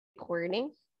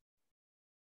recording?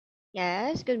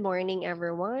 Yes, good morning,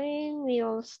 everyone. We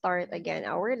will start again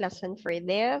our lesson for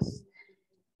this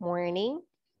morning.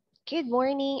 Good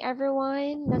morning,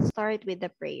 everyone. Let's start with the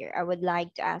prayer. I would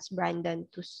like to ask Brandon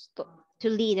to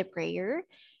lead the prayer.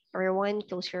 Everyone,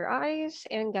 close your eyes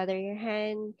and gather your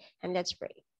hand, and let's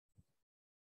pray.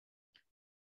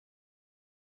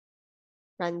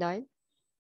 Brandon?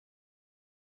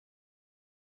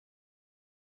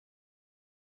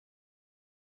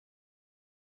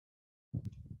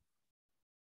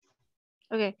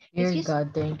 Okay, Dear excuse.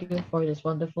 God, thank you for this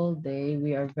wonderful day.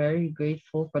 We are very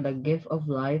grateful for the gift of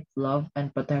life, love,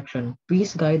 and protection.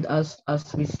 Please guide us as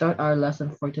we start our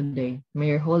lesson for today.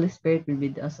 May your Holy Spirit be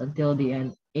with us until the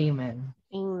end. Amen.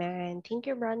 Amen. Thank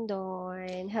you,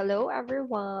 Brandon. Hello,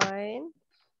 everyone.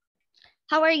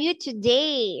 How are you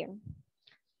today?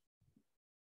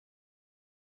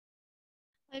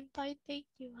 I'm fine, thank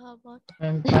you. How about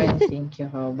I'm fine, thank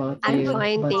you. How about I'm you?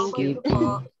 fine, But thank you.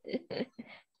 sleepy.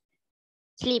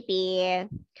 Sleepy.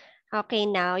 Okay,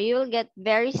 now you'll get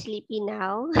very sleepy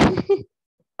now.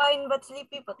 Fine but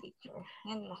sleepy pa, teacher.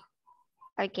 Yan lang.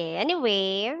 Okay,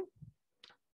 anyway,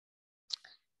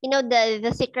 you know the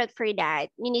secret for that,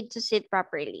 you need to sit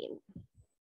properly.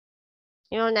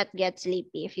 You will not get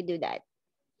sleepy if you do that.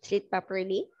 Sit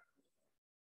properly.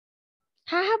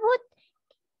 How about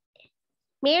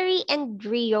Mary and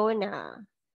Riona?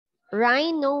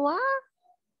 Rhinoa?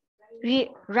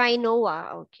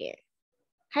 Rhinoa, okay.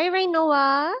 Hi,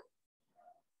 Rhinoa.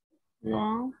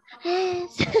 Yeah.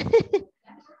 Yes.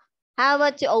 How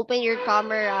about to open your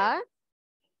camera?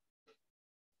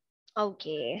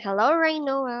 Okay. Hello,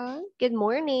 Rhinoa. Good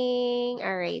morning.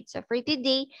 All right. So for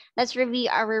today, let's review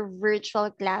our virtual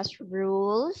class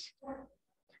rules.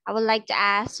 I would like to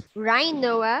ask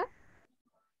Rhinoa.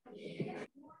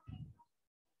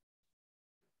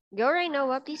 Go,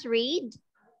 Rhinoa. Please read.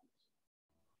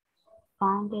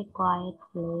 Find a quiet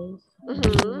place, be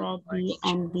Mm-hmm. ready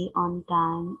and be on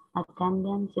time.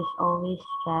 Attendance is always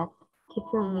checked. Keep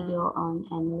your video on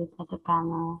and look at the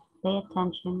camera. Pay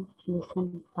attention,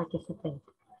 listen, participate.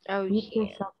 Mute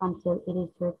Okay. yourself until it is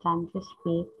your time to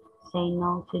speak. Say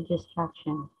no to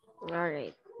distraction. All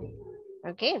right.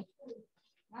 Okay.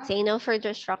 Say no for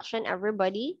distraction,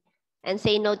 everybody. And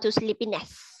say no to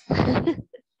sleepiness.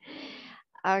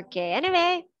 Okay.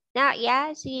 Anyway, now,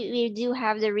 yeah, so we do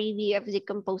have the review of the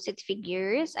composite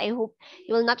figures. I hope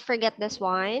you will not forget this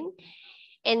one.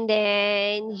 And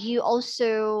then you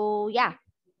also, yeah,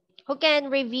 who can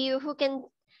review, who can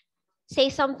say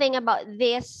something about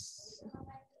this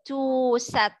two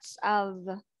sets of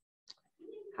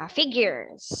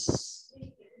figures?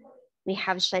 We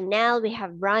have Chanel, we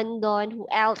have Brandon, who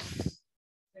else?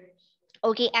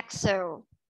 Okay, EXO.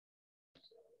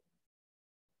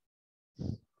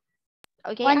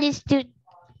 Okay, One is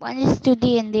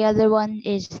 2D and the other one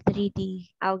is 3D.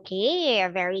 okay,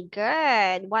 very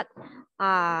good. What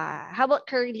how about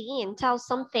Curleen? Tell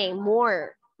something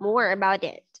more about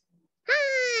it.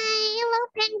 Hi, hello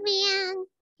penguin.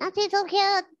 That is so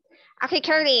cute. Okay,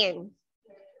 Curleen.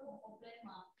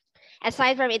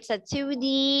 Aside from it's a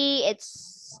 2D,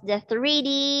 it's the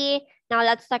 3D. Now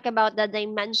let's talk about the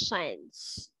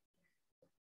dimensions.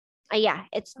 Yeah,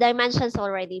 it's dimensions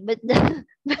already, but the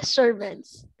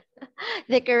measurements,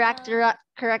 the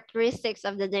characteristics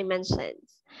of the dimensions.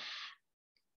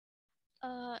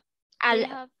 they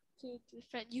have two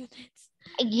different units.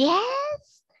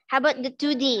 Yes. How about the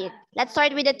 2D? Let's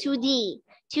start with the 2D.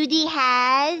 2D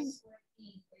has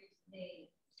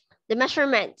the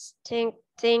measurements. Think.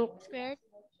 Squared.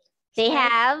 They Square.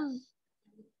 have,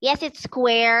 yes, it's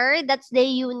square. That's the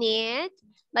unit.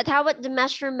 But how about the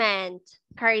measurement,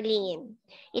 Carlene?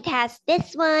 It has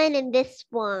this one and this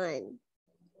one.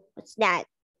 What's that?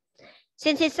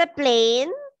 Since it's a plane,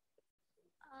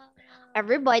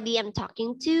 everybody, I'm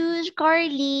talking to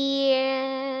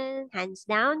Carlene. Hands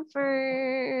down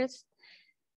first.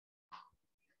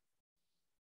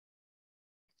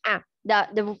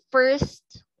 The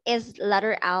first is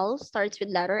letter L, starts with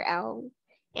letter L,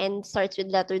 and starts with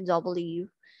letter W.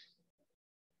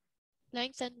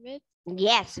 Length and width.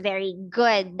 Yes, very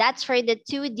good. That's for the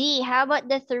 2D. How about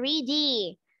the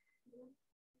 3D?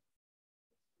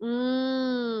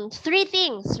 Three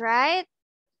things, right?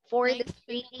 For the Length,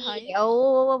 width, 3D. height.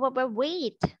 Oh,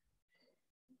 wait.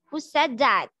 Who said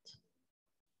that?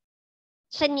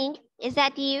 Shanique, is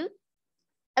that you?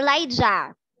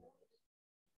 Elijah.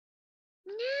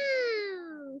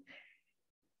 No.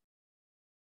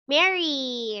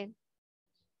 Mary.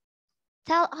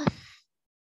 Tell us.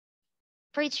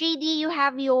 For 3D, you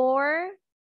have your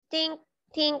think.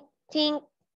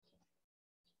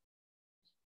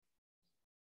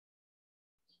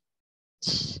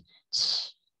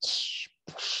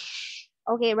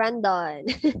 Okay, Randon.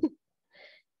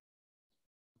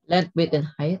 Length, width, and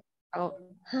height. Oh,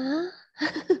 huh?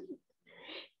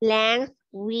 Length,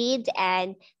 width,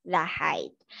 and the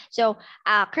height. So,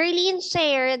 Curlin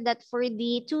shared that for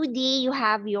the 2D, you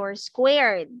have your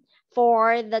squared.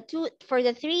 For the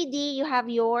 3D, you have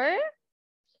your,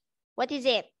 what is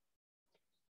it?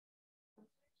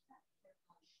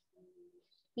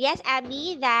 Yes,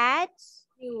 Abby, that's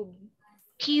Cube.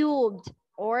 cubed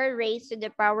or raised to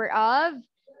the power of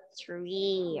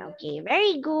 3. Okay,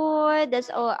 very good. That's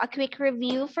all, a quick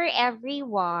review for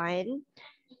everyone.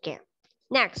 Okay,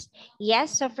 next.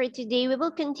 Yes, so for today, we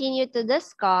will continue to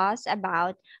discuss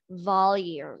about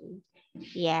volume.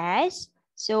 Yes,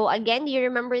 so again, do you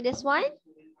remember this one?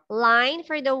 Line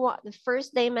for the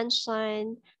first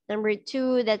dimension. Number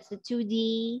 2, that's the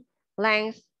 2D,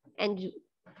 length and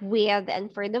width.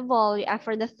 And for the volume,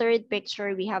 for the third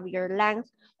picture, we have your length,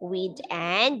 width,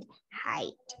 and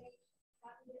height.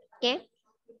 Okay,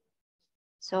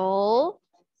 so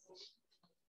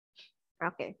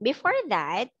okay, before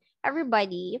that,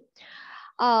 everybody,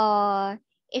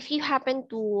 if you happen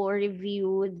to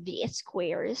review the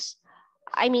squares,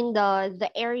 I mean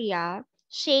the area,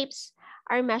 shapes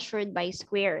are measured by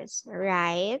squares,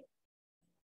 right?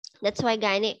 That's why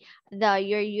gani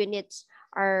your units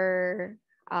are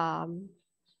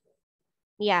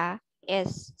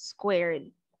is squared.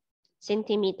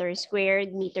 Centimeter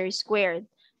squared, meter squared,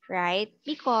 right?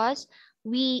 Because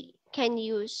we can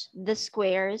use the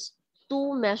squares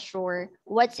to measure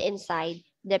what's inside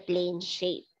the plane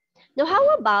shape. Now,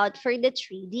 how about for the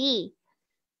 3D?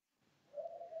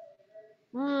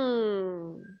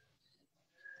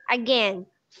 Again,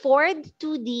 for the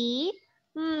 2D,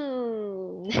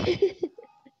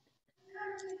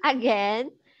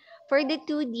 again, for the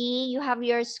 2D, you have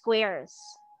your squares.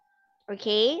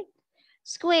 Okay?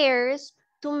 Squares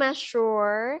to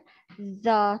measure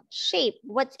the shape.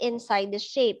 What's inside the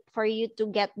shape for you to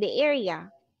get the area?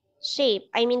 Shape,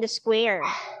 I mean the square.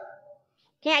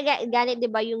 Kaya ganit, di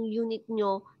ba, yung unit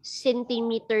nyo,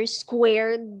 centimeter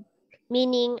squared.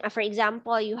 Meaning, for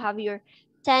example, you have your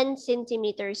 10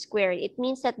 centimeters squared. It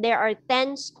means that there are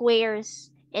 10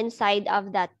 squares inside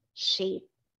of that shape.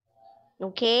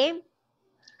 Okay?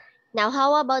 Now,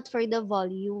 how about for the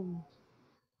volume?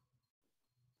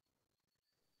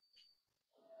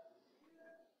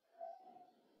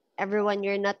 Everyone,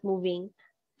 you're not moving.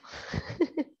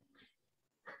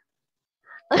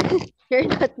 You're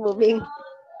not moving.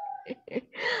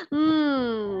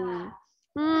 Ano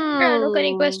ka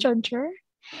ni question, sir?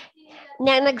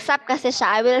 Nag-stop kasi siya.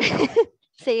 I will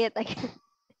say it again.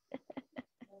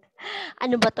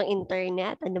 Ano ba tong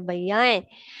internet? Ano ba yan?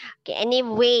 Okay,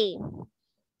 anyway.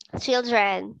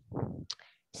 Children,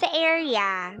 sa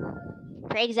area,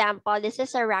 for example, this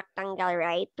is a rectangle,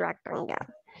 right? Rectangle.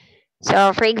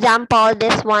 So, for example,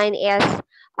 this one is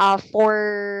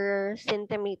 4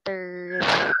 centimeters,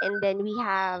 and then we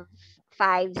have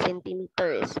 5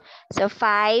 centimeters. So,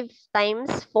 5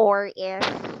 times 4 is,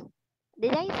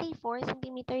 did I say 4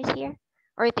 centimeters here?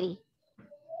 Or 3?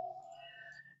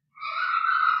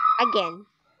 Again,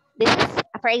 this is,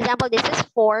 for example, this is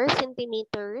 4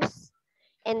 centimeters,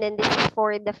 and then this is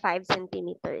for the 5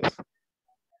 centimeters.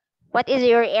 What is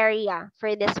your area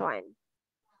for this one?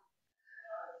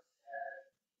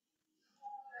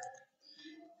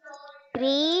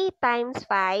 3 times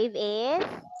 5 is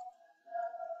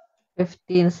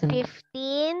 15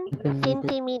 15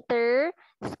 centimeter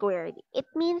squared. It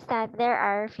means that there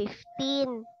are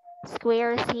 15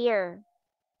 squares here.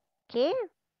 Okay?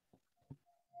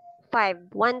 5.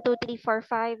 1, 2, 3, 4,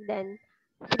 5. Then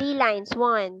 3 lines.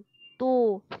 1,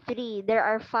 2, 3. There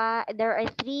are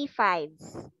 3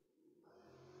 fives.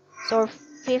 So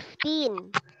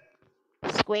 15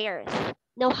 squares.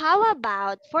 Now, how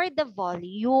about for the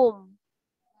volume?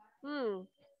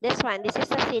 This one, this is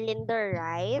a cylinder,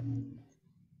 right?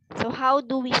 So how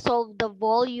do we solve the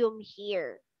volume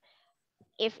here?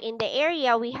 If in the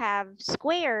area we have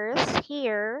squares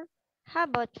here, how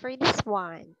about for this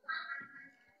one?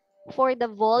 For the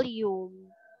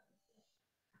volume.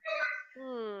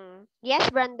 Yes,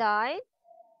 Brandon?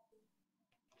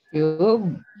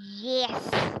 cube. Yes.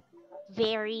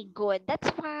 Very good. That's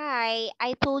why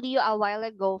I told you a while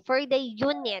ago, for the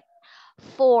unit,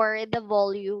 for the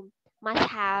volume, must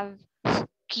have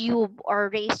cube or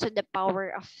raised to the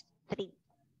power of 3.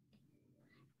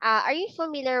 Are you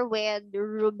familiar with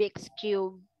Rubik's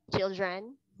Cube,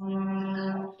 children?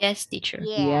 Yes, teacher.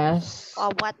 Yes.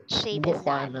 What shape is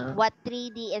that? Bukana. What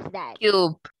 3D is that?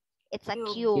 Cube. It's a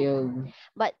Cube. cube. Cube.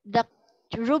 But the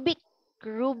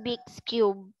Rubik's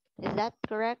Cube, is that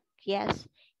correct? Yes.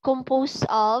 Composed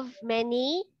of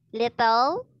many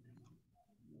little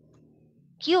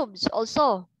cubes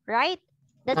also, right?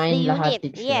 That's the 9 lahat, unit.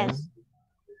 teacher. Yes.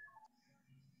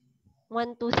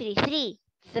 1, 2, 3. 3.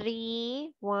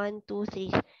 3, 1, 2,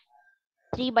 3.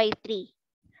 3 by 3,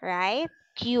 right?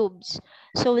 Cubes.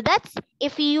 So that's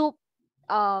if you,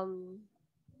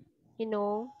 you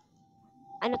know,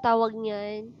 ano tawag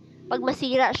niyan? Pag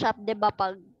masira siya, di ba,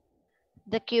 pag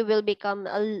the cube will become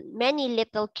many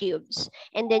little cubes.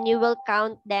 And then you will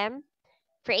count them.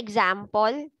 For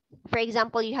example,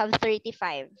 you have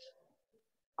 35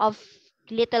 of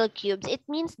little cubes. It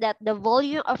means that the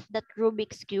volume of that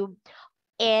Rubik's Cube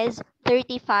is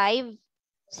 35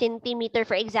 centimeter,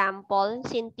 for example,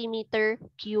 centimeter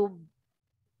cube.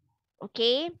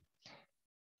 Okay?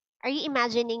 Are you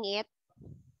imagining it?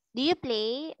 Do you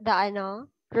play the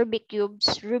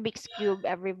Rubik's Cube,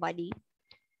 everybody?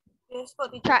 Yes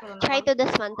po, teacher. Try to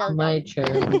dismantle My them.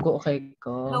 chair, mugo kay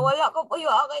ko. Nawala ko po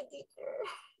yung akin, teacher.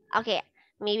 Okay,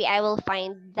 maybe I will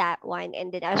find that one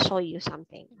and then I'll show you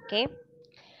something, okay?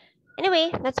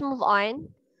 Anyway, let's move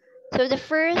on. So the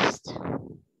first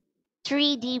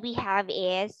 3D we have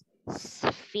is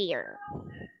sphere.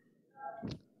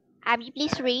 Abby,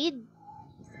 please read.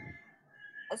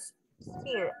 A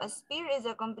sphere. A sphere is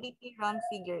a completely round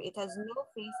figure. It has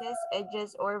no faces,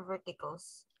 edges, or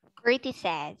verticals.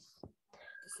 Vertices.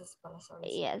 This is pala, sorry.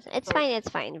 Yes, it's Sorry. fine, it's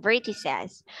fine.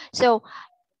 Vertices. So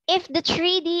if the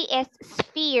 3D is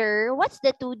sphere, what's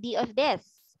the 2D of this?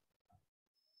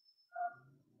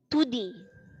 2D.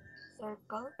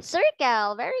 Circle.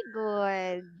 Circle, very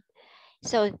good.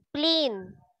 So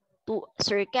plane to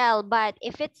circle, but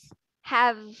if it's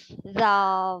have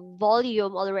the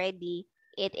volume already,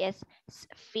 it is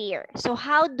sphere. So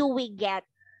how do we get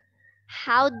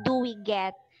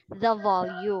the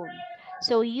volume?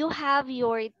 So you have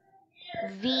your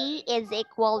V is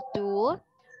equal to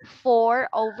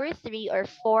 4/3 or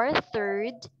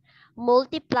 4/3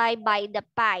 multiplied by the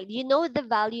pi. Do you know the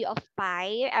value of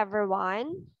pi,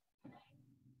 everyone?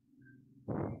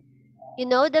 You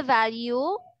know the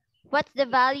value? What's the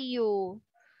value?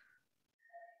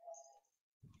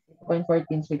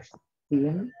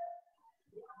 0.1416.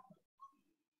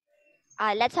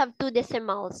 Let's have 2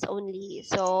 decimals only.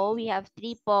 So we have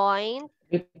 3.14.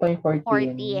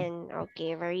 3.14.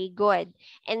 Okay, very good.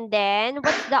 And then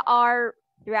what's the R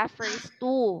refers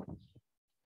to?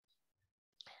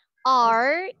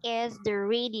 R is the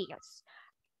radius.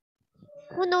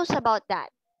 Who knows about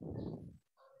that?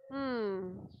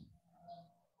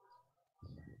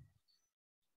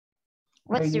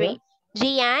 What's the rate?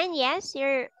 Gian, yes,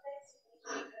 you're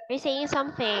saying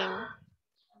something.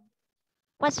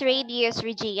 What's radius,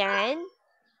 Gian?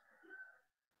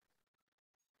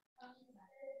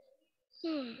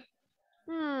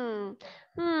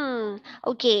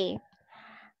 Okay.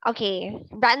 Okay.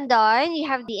 Brandon, you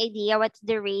have the idea what's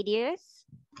the radius?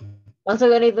 Also,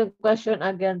 ganitong question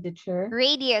again, teacher.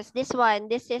 Radius, this one.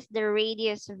 This is the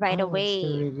radius right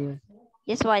away.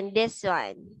 This one.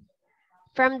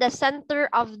 From the center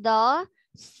of the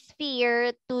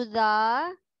sphere to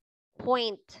the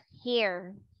point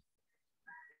here.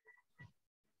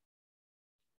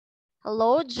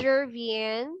 Hello,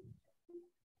 Jervian.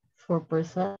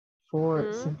 4%,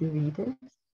 4 centimeters.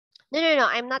 No.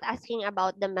 I'm not asking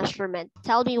about the measurement.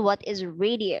 Tell me what is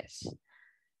radius.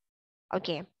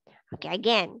 Okay. Okay,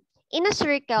 again. In a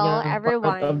circle,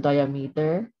 everyone. Part of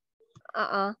diameter.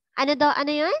 Ano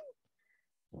yun?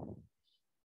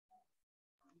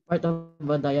 Part of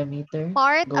a diameter.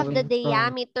 Part of the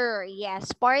diameter.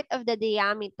 Yes, part of the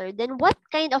diameter. Then what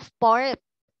kind of part?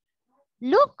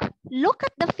 Look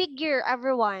at the figure,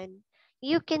 everyone.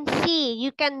 You can see,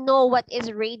 you can know what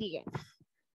is radius.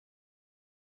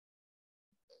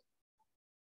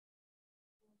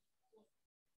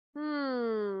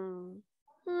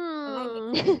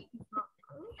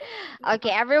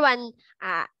 Okay, everyone,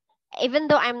 even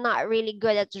though I'm not really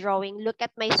good at drawing, look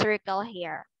at my circle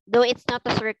here. Though it's not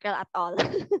a circle at all.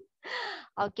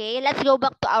 Okay, let's go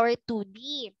back to our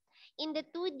 2D. In the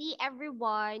 2D,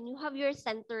 everyone, you have your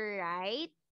center, right?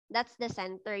 That's the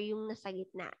center, yung nasa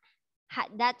gitna.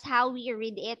 That's how we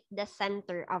read it, the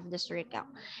center of the circle.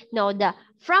 Now,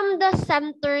 from the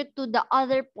center to the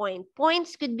other point,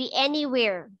 points could be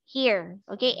anywhere here.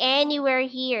 Okay, anywhere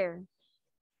here.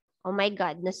 Oh my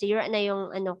God, nasira na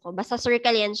yung ano ko. Basta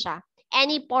circle yan siya.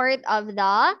 Any part of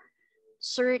the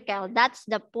circle, that's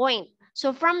the point.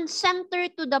 So from center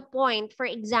to the point, for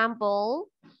example,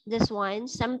 this one,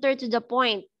 center to the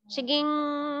point. Siging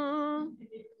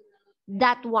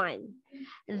that one.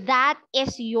 That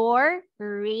is your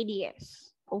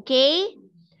radius. Okay?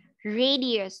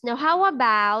 Radius. Now, how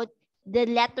about the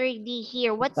letter D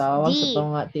here? What's D?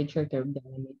 Teacher,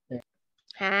 diameter.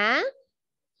 Huh?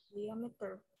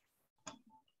 Diameter.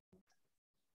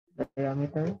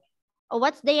 Diameter. Oh,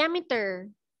 what's diameter?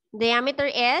 Diameter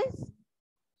is?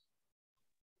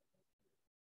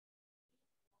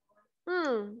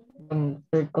 Yung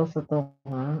circle sa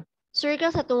tunga.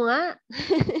 Circle sa tunga.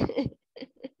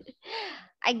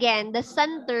 Again, the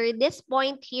center, this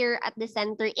point here at the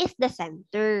center is the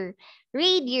center.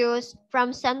 Radius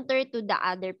from center to the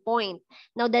other point.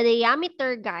 Now, the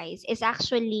diameter, guys, is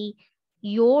actually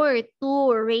your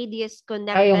two radius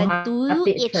connected to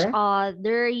hati, each sir?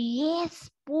 other.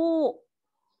 Yes po.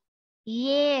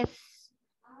 Yes.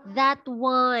 That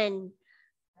one.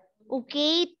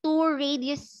 Okay, two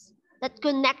radius that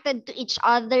connected to each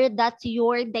other, that's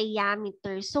your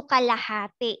diameter. So,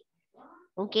 kalahati.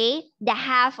 Okay? The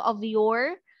half of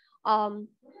your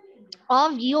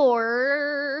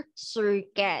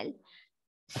circle.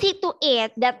 See to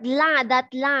it that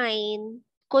line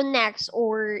connects,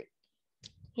 or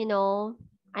you know,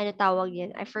 ano tawag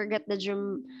yan? I forget the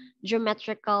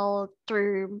geometrical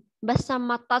term. Basta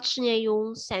matouch niya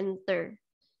yung center.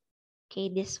 Okay,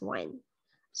 this one.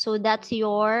 So that's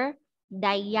your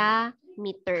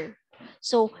diameter.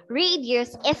 So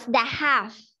radius is the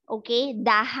half. Okay,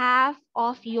 the half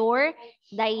of your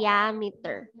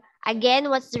diameter. Again,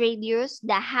 what's radius?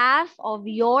 The half of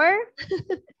your,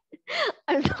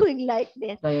 I'm doing like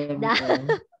this.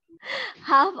 Diameter.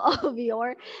 Half of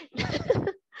your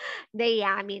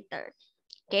diameter.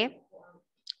 Okay?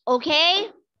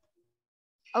 Okay?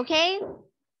 Okay?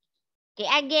 Okay,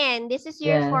 again, this is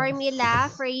your formula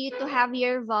for you to have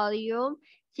your volume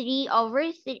 4 over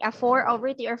 3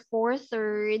 or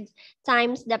 4/3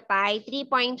 times the pi,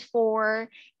 3.4,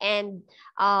 and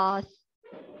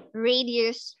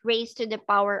radius raised to the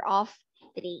power of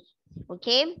 3.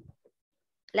 Okay?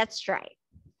 Let's try.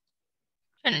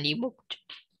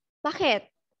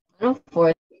 Bakit? Anong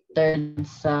 4/3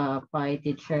 sa pi,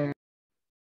 teacher?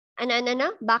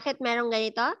 Ano? Bakit merong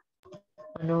ganito?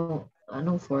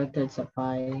 Anong 4/3 sa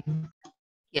pi?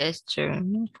 Yes, sure.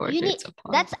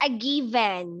 That's a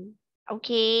given.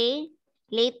 Okay?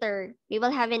 Later, we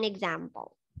will have an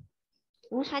example.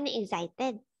 I'm kind of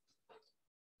excited.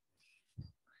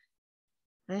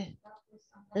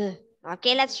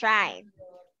 Okay, let's try.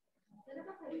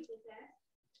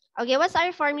 Okay, what's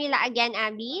our formula again,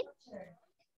 Abby?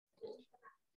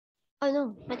 Oh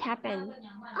no, what happened?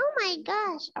 Oh my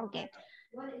gosh. Okay.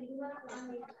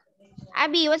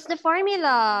 Abby, what's the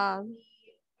formula?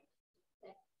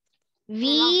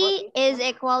 V is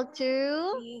equal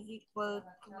to V is equal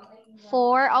to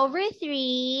 4 over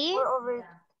 3 4 over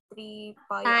 3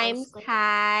 pi times r squared.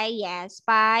 pi. Yes,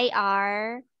 pi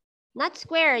r. Not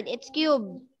squared, it's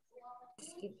cubed.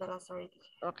 Sorry.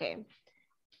 Okay.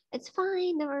 It's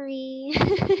fine, don't worry.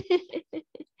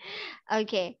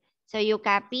 Okay, so you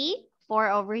copy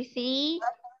 4 over 3.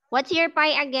 What's your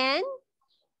pi again?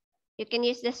 You can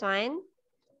use this one.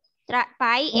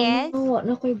 Pi is... Oh,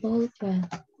 no, ko'y ball pen.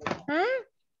 Huh?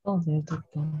 Oh, dito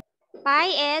pa. Pi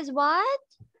is what?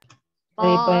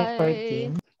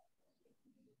 3.14.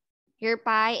 Your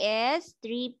pi is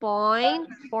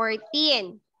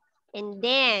 3.14. And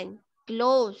then,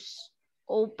 close,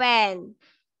 open.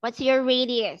 What's your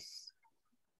radius?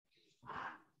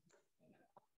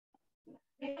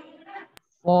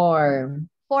 4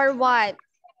 For what?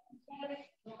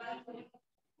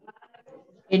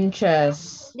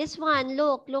 inches. This one,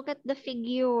 look at the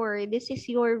figure. This is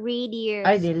your radius.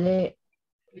 Ay, dili.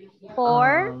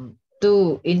 4?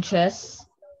 2 inches.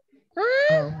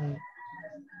 Huh?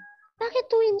 Bakit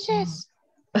 2 inches?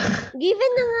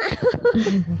 Given na nga.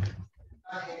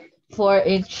 4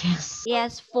 inches.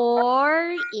 Yes,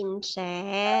 4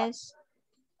 inches.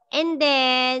 And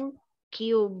then,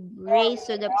 cube raised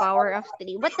to the power of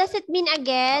 3. What does it mean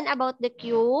again about the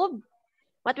cube?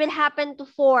 What will happen to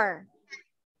 4?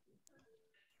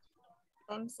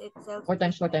 Times itself. 4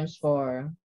 times 4 times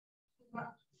 4.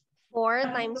 4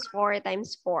 times 4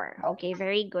 times 4. Okay,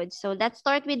 very good. So let's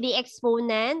start with the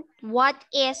exponent. What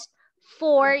is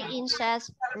 4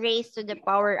 inches raised to the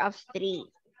power of 3?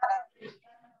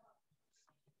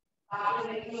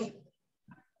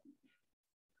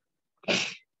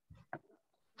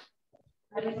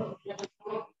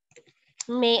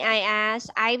 May I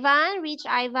ask Ivan? Reach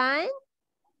Ivan?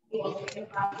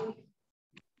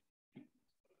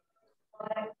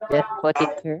 Yes, what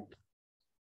teacher?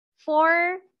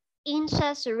 4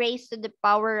 inches raised to the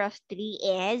power of 3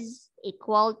 is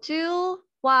equal to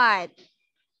what?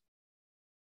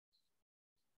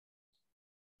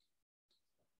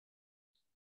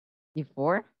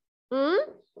 Before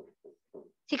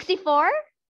 64?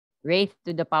 raised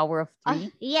to the power of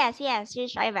 3. Yes,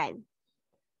 Reach Ivan.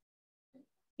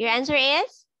 Your answer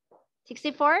is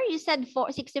 64? You said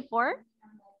 64?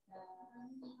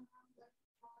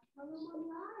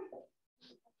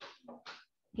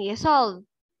 Okay, solve.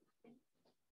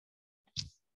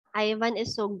 Ivan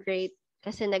is so great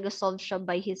kasi nag-solve siya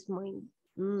by his mind.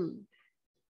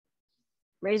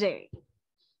 Razor.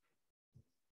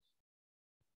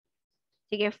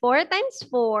 Sige, 4 times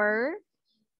 4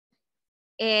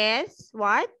 is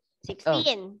what?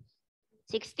 16.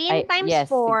 16 times yes,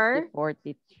 4. 64,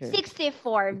 teacher.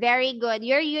 64. Very good.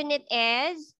 Your unit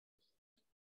is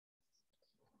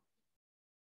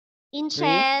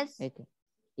inches.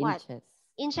 What? Inches.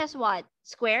 Inches what?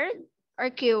 Squared or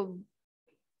cube?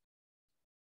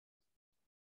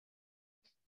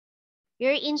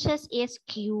 Your inches is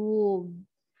cube.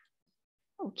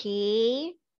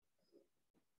 Okay.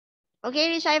 Okay,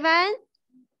 Rich Ivan?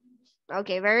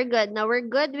 Okay, very good. Now we're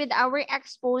good with our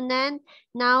exponent.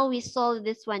 Now we solve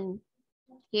this one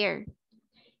here.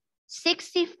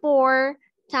 64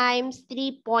 times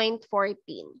 3.14.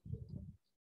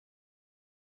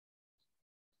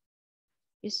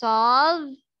 You solve.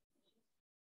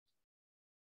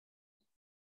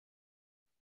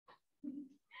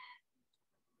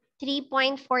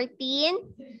 $3.14.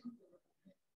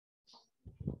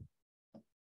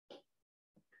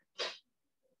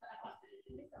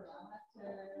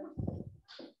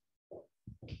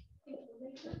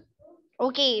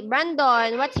 Okay,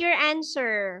 Brandon, what's your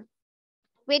answer?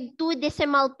 With 2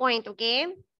 decimal point, okay?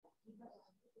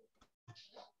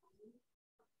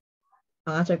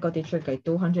 Ang answer ko, teacher, kay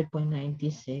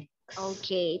 200.96.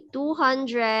 Okay,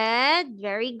 200.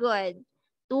 Very good.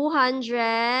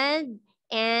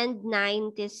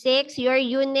 296. Your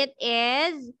unit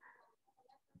is?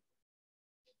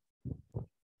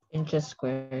 Inches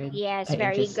squared. Yes,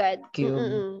 very good.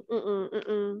 Cube.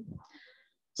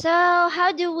 So,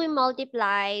 how do we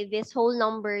multiply this whole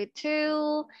number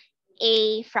to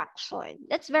a fraction?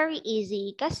 That's very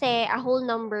easy kasi a whole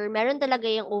number, meron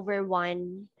talaga yung over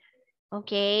 1.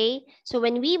 Okay? So,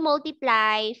 when we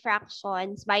multiply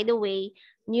fractions, by the way,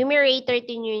 numerator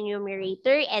to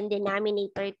numerator and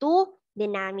denominator to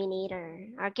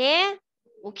denominator. Okay?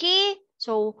 Okay?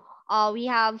 So,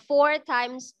 we have 4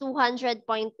 times 200.96.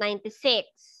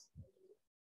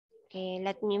 Okay,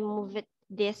 let me move it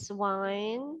this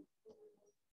one.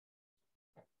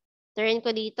 Turn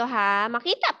ko dito ha.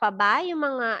 Makita pa ba yung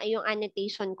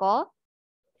annotation ko?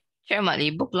 Sure,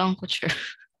 malibog lang ko, sure.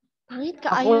 Pangit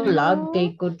ka, Ako ayun lag mo.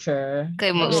 kay Kutcher.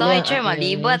 Kay mo, sa akin, sure,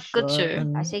 malibot ko, sure.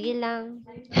 Sige lang.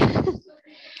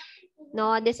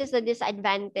 No, this is the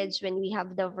disadvantage when we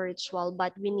have the virtual,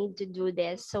 but we need to do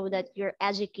this so that your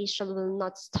education will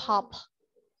not stop.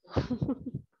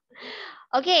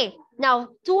 Okay, now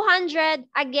 200,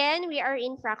 again, we are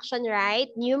in fraction,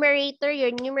 right? Numerator,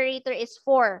 your numerator is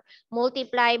 4.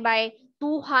 Multiply by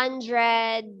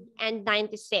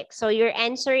 296. So your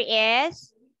answer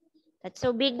is, that's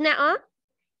so big na, huh?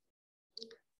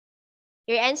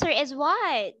 Your answer is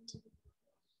what?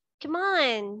 Come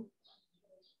on.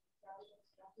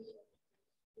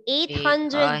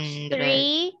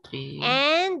 803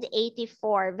 and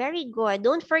 84. Very good.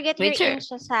 Don't forget your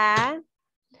inches, ha?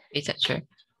 Is that sure?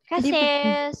 Kasi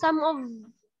some of,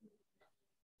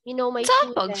 my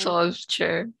students. Pag-solve,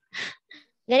 sure.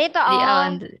 Ganito,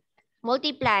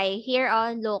 multiply. Here,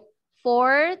 look.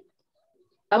 4.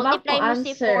 Multiply mo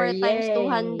si 4 times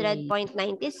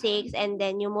 200.96 and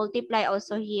then you multiply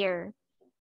also here.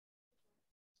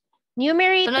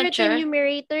 Numerator to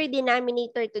numerator,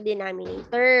 denominator to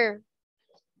denominator.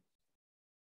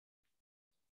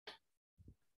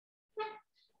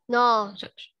 No.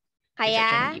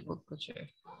 Kaya?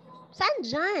 Saan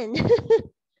dyan?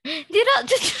 Di na,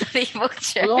 nalibog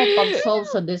siya. Wala pag-solve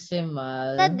sa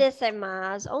decimal. Sa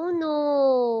decimals. Oh,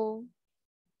 no.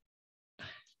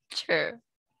 Sure.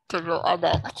 Tulo,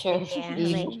 ada. Sure.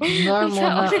 Ignore mo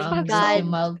na ang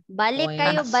decimal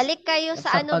points. Balik kayo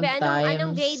sa ano, anong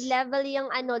pag-times. grade level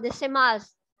yung decimals?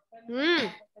 3?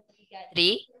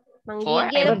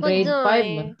 Manggigil ko grade dun.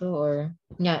 5 man to or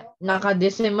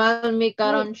naka-decimal may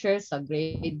karon share sa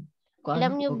grade.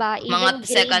 Alam nyo ba, even mga grade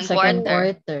second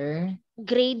quarter.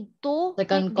 Grade 2,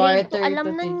 Second grade quarter 2, alam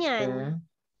to na teacher. yan.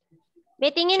 May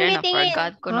tingin.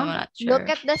 Forgot ko naman. Look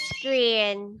at the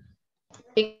screen.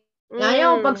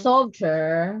 Ngayon pag-solve,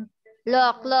 sir.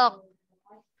 Look.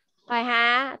 Okay,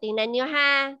 ha? Tingnan nyo,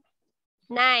 ha?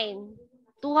 9.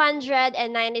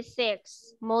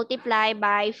 296 multiply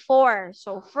by 4.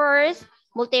 So, first,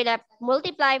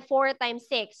 multiply 4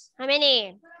 times 6. How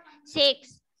many?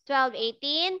 6, 12,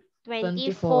 18,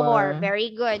 24.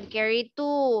 Very good. Carry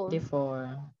 2.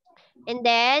 24. And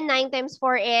then, 9 times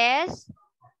 4 is?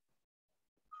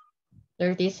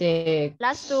 36.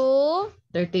 Plus 2?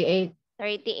 38.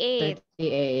 38.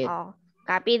 38. Oh,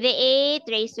 copy the 8,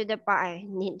 raise to the power.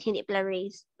 Hindi pala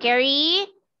raise. Carry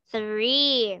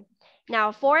 3. Now,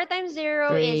 4 times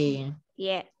 0 is, 3.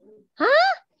 yeah.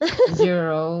 Huh?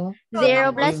 0.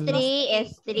 0 numbers plus Give 3 plus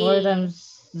is 3. 4 3. times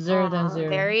 0 times 0.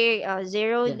 Very,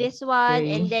 0 Then this one, 3.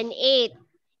 and then 8.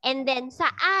 And then,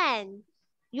 saan?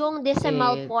 Yung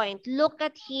decimal 8. point. Look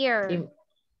at here. Im-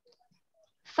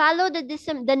 Follow the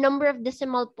number of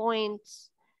decimal points.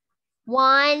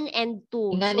 1 and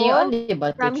 2. Ingani So, yun, di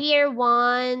ba, from teacher? here,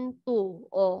 1, 2.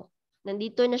 Oh,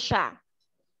 nandito na siya.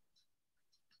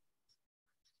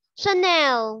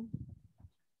 Chanel.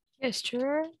 Yes,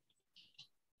 sure.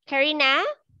 Karina?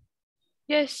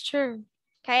 Yes, sure.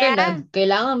 Sir, Kaya?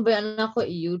 kailangan ba yan ako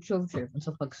i-YouTube, sir,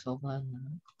 sa pagsokan?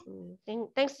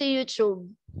 Thanks to YouTube.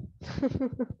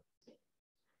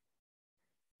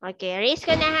 Okay, raise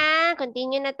ko na ha.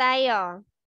 Continue na tayo.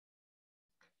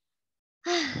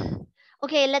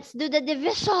 Okay, let's do the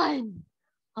division.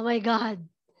 Oh my God.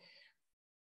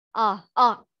 Oh,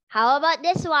 how about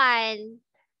this one?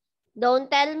 Don't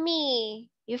tell me.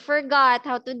 You forgot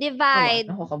how to divide.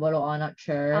 Ano ko kabalo, anak,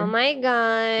 sir? Oh my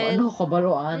God. Ano ko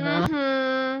kabalo, anak?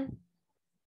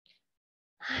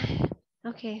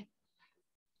 Okay.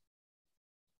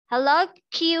 Hello,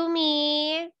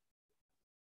 Qme.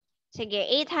 Sige,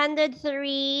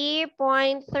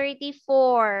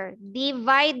 803.34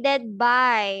 divided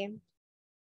by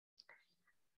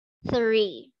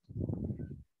 3.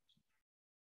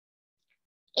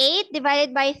 8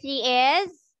 divided by 3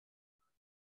 is?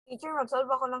 Teacher, mag-solve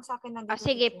ako lang sa akin na dito.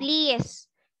 Sige, teacher. please.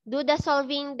 Do the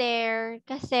solving there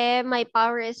kasi my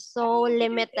power is so Ano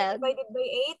yun, teacher? limited. 3 divided by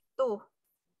 8, 2.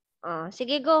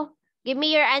 Sige, go. Give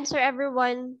me your answer,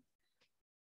 everyone.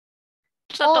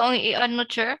 Sa toong i-ano,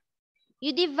 sir?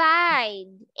 You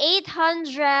divide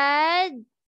 803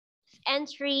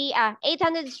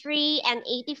 and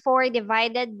 84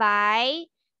 divided by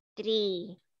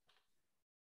 3.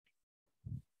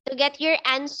 To get your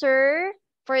answer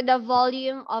for the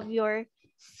volume of your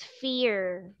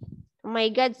sphere. Oh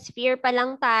my God, sphere pa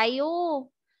lang tayo.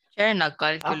 Sir, Akong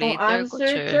nag-calculator ko, answer,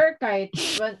 sir. sir, kahit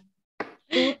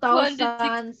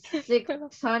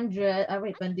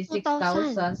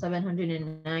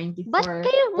 26,794. Ba't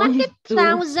kayo? Bakit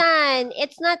 1,000?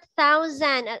 It's not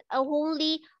 1,000.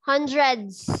 Only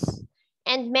hundreds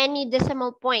and many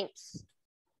decimal points.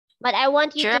 But I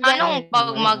want you Sir, to get anong it.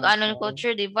 pag mag-ano ko,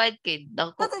 sir, divide kay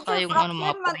dako Teacher, kayong ano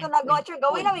mga fraction man to points. nagawa, teacher.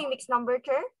 Gawin na may mixed number,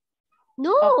 teacher.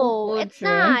 No, Ako po, it's sir.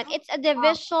 not. It's a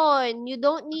division. You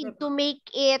don't need to make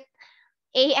it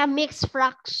a mixed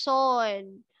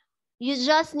fraction. You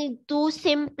just need to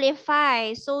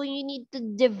simplify. So you need to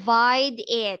divide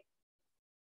it.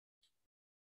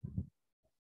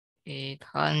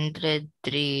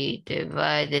 803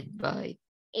 divided by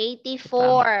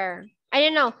 84. I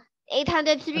don't know.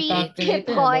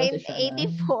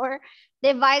 803.84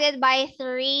 divided by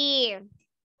 3.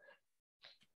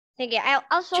 Sige,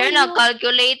 I'll show sir, you.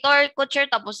 na-calculator ko, sir,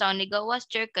 tapos ang nigawas,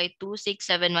 sir, kay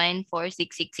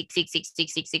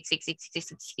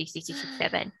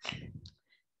 2679466666666666667.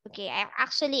 Okay,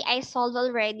 I solved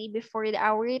already before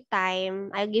our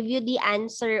time. I'll give you the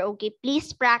answer. Okay,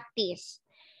 please practice.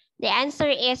 The answer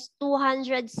is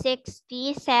 267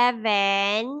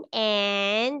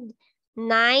 and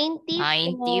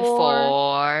 94.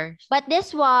 94. But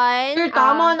this one, Sir,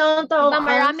 tama na ang taong diba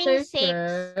maraming answer, 6?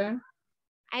 sir.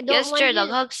 I don't Yes, want sir, you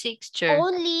daghag 6, sir.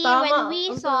 only Tama when we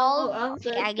ang solve. taong answer,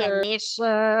 Okay, again,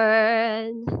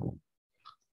 sir.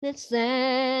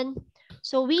 listen.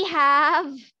 So we have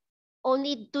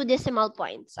only 2 decimal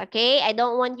points, okay? I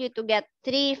don't want you to get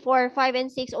 3, 4, 5,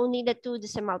 and 6, only the 2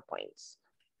 decimal points.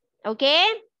 Okay?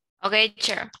 Okay,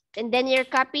 sir. And then you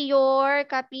copy your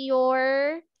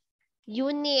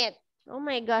unit. Oh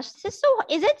my gosh, is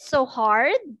it so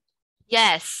hard?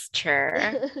 Yes,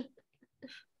 sir.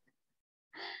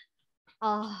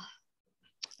 Oh,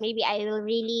 maybe I will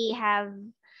really have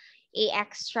a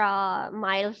extra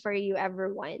mile for you,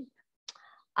 everyone.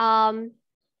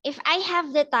 If I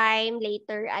have the time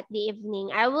later at the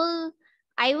evening, I will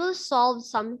solve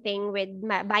something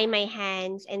by my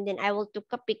hands, and then I will take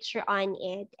a picture on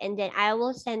it, and then I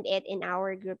will send it in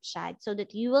our group chat so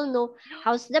that you will know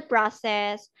how's the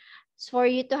process. It's for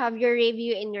you to have your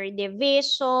review in your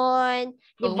division,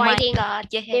 Oh my God,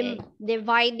 yeah.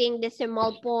 dividing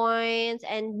decimal points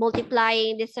and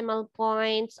multiplying decimal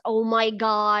points. Oh my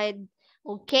God.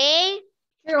 Okay?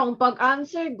 Sir, ang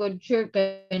pag-answer, good, sir.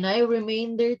 Can I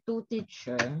remainder to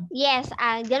teacher? Yes,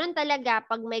 ganun talaga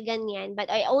pag may ganyan. But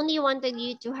I only wanted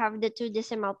you to have the 2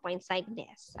 decimal points like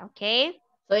this. Okay?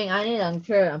 So, yung ani lang,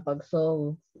 sir, ang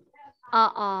pag-solve.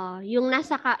 Oo. Yung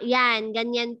yan,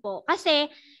 ganyan po. Kasi,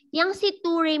 Yang si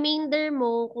 2 remainder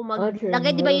mo, kung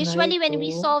maglagay, di ba usually when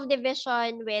we solve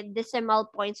division with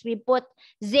decimal points, we put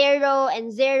 0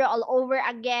 and 0 all over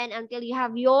again until you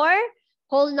have your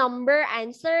whole number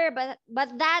answer. But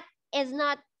that is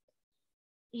not,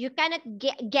 you cannot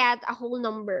get a whole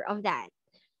number of that.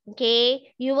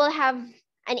 Okay? You will have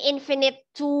an infinite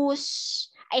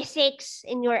 2s, 6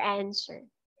 in your answer.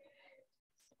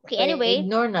 Okay, anyway.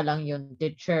 Ignore na lang yun,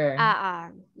 teacher.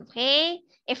 Okay?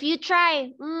 If you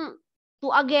try, 2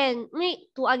 again,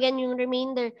 2 again yung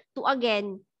remainder, 2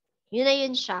 again, yun na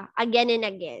yun siya, again and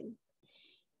again.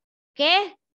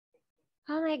 Okay?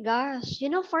 Oh my gosh,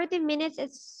 40 minutes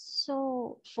is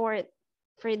so short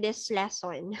for this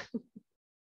lesson.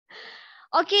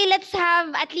 Okay, let's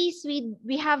have, at least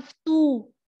we have 2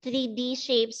 3D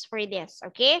shapes for this,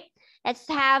 okay? Let's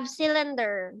have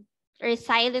cylinder or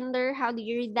cylinder. How do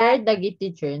you read that? Third lagi,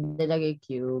 teacher, hindi lagi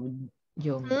cube.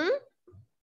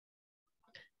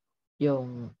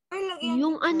 Yung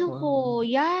ano ko,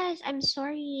 yes, I'm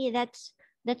sorry, that's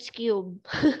cube.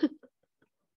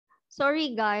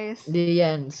 Sorry, guys. Hindi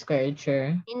yan, square,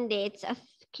 teacher. Hindi, it's a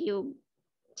cube.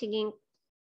 Sige.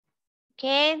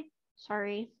 Okay,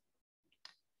 sorry.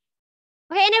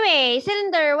 Okay, anyway,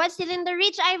 cylinder. What cylinder?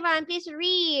 Reach, Ivan, please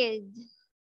read.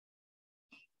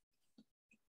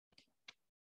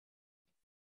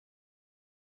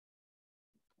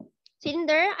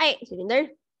 Cylinder?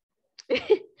 Cylinder.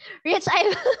 Rich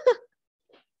Ivan.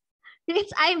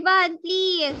 Rich Ivan,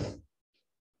 please.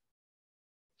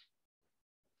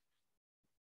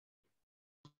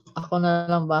 Ako na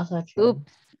lang basa. Oops.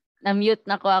 Na-mute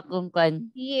na ko akong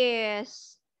kan.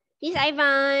 Yes. Please,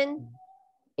 Ivan.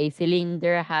 A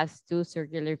cylinder has 2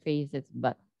 circular faces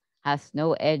but has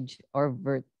no edge or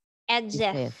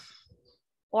vertices.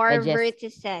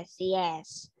 Vertices,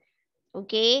 yes.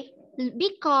 Okay.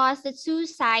 Because the 2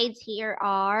 sides here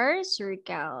are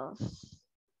circles.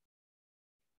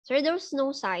 So there's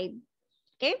no side.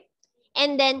 Okay?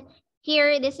 And then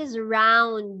here, this is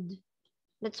round.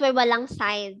 That's why walang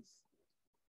sides.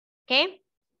 Okay?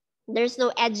 There's no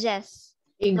edges.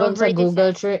 Ingon sa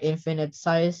Google, sure, infinite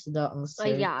size daw ang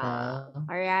circle. Yeah.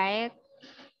 Alright.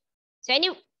 So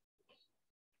anyway,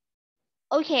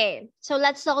 okay. So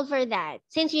let's solve for that.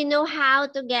 Since you know how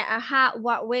to get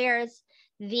where's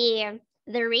the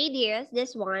radius,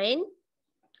 this one.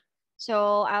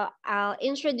 So I'll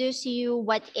introduce you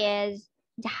what is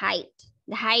the height.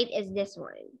 The height is this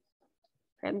one,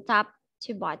 from top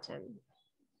to bottom.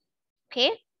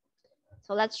 Okay,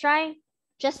 so let's try.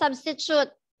 Just substitute.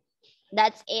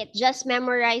 That's it. Just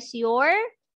memorize your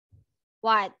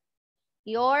what?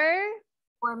 Your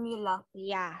formula.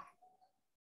 Yeah.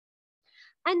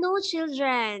 I know,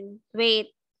 children.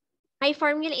 Wait, my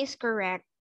formula is correct.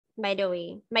 By the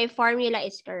way, my formula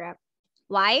is correct.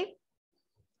 Why?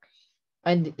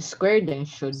 And squared din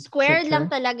should. Squared lang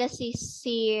talaga si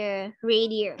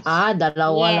radius.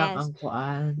 Dalawa lang ang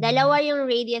kuan. Dalawa yung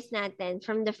radius natin.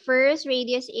 From the first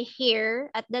radius here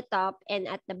at the top and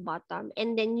at the bottom.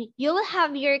 And then you will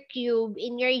have your cube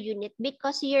in your unit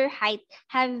because your height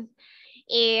have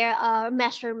a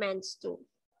measurements too.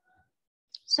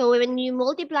 So when you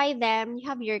multiply them, you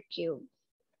have your cube.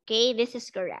 Okay, this is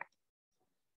correct.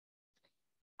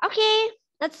 Okay,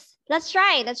 let's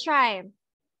try. Let's try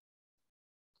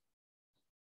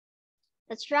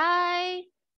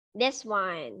this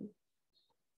one.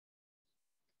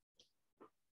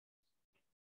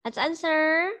 Let's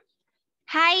answer.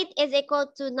 Height is equal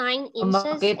to 9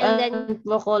 inches. And then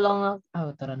ko lang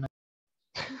tara na.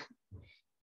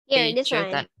 Here, this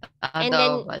one. And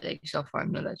then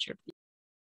formula.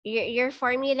 Your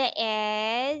formula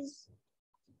is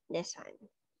this one.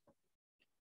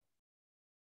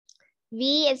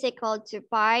 V is equal to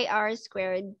pi r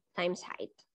squared times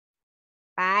height.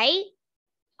 Pi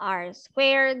r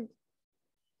squared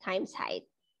times height.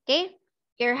 Okay?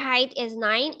 Your height is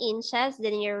 9 inches,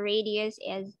 then your radius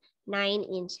is 9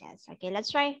 inches. Okay,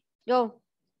 let's try. Go.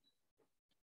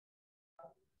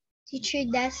 Teacher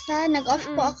Dessa, nag-off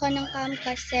po ako ng cam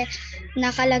kasi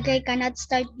nakalagay cannot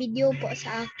start video po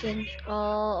sa akin.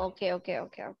 Oh, okay.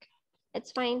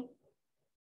 It's fine.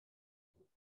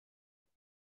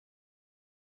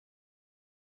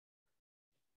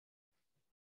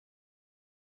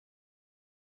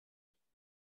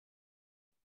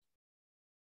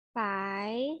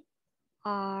 Pi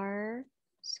r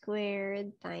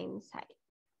squared times height.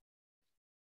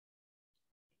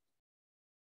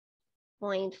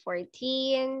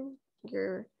 0.14.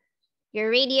 Your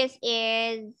radius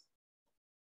is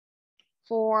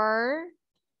 4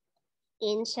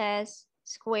 inches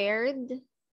squared.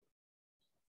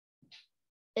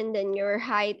 And then your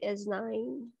height is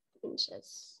 9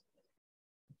 inches.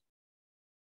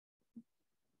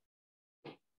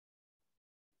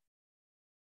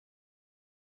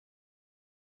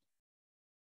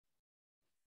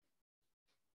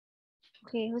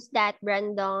 Okay, who's that?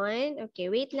 Brandon?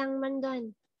 Okay, wait lang,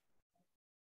 Brandon.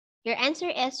 Your answer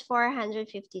is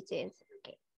 452.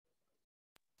 Okay.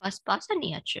 Pas-pasan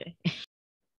niya, che.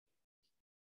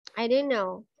 I don't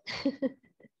know.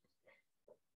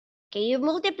 Okay, you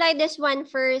multiply this one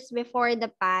first before the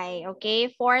pi.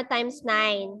 Okay, 4 times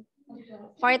 9.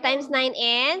 4 times 9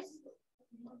 is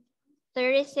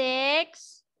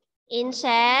 36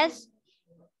 inches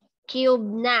cube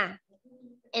na.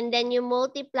 And then you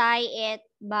multiply it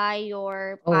by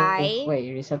your pi,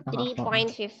 wait, reset na ako.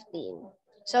 3.15.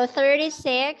 So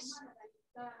 36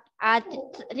 at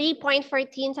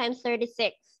 3.14 times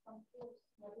 36.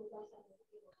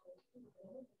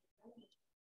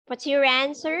 What's your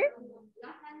answer?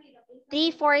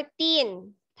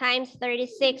 314 times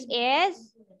 36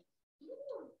 is?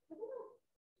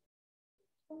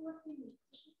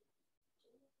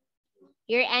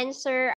 Your answer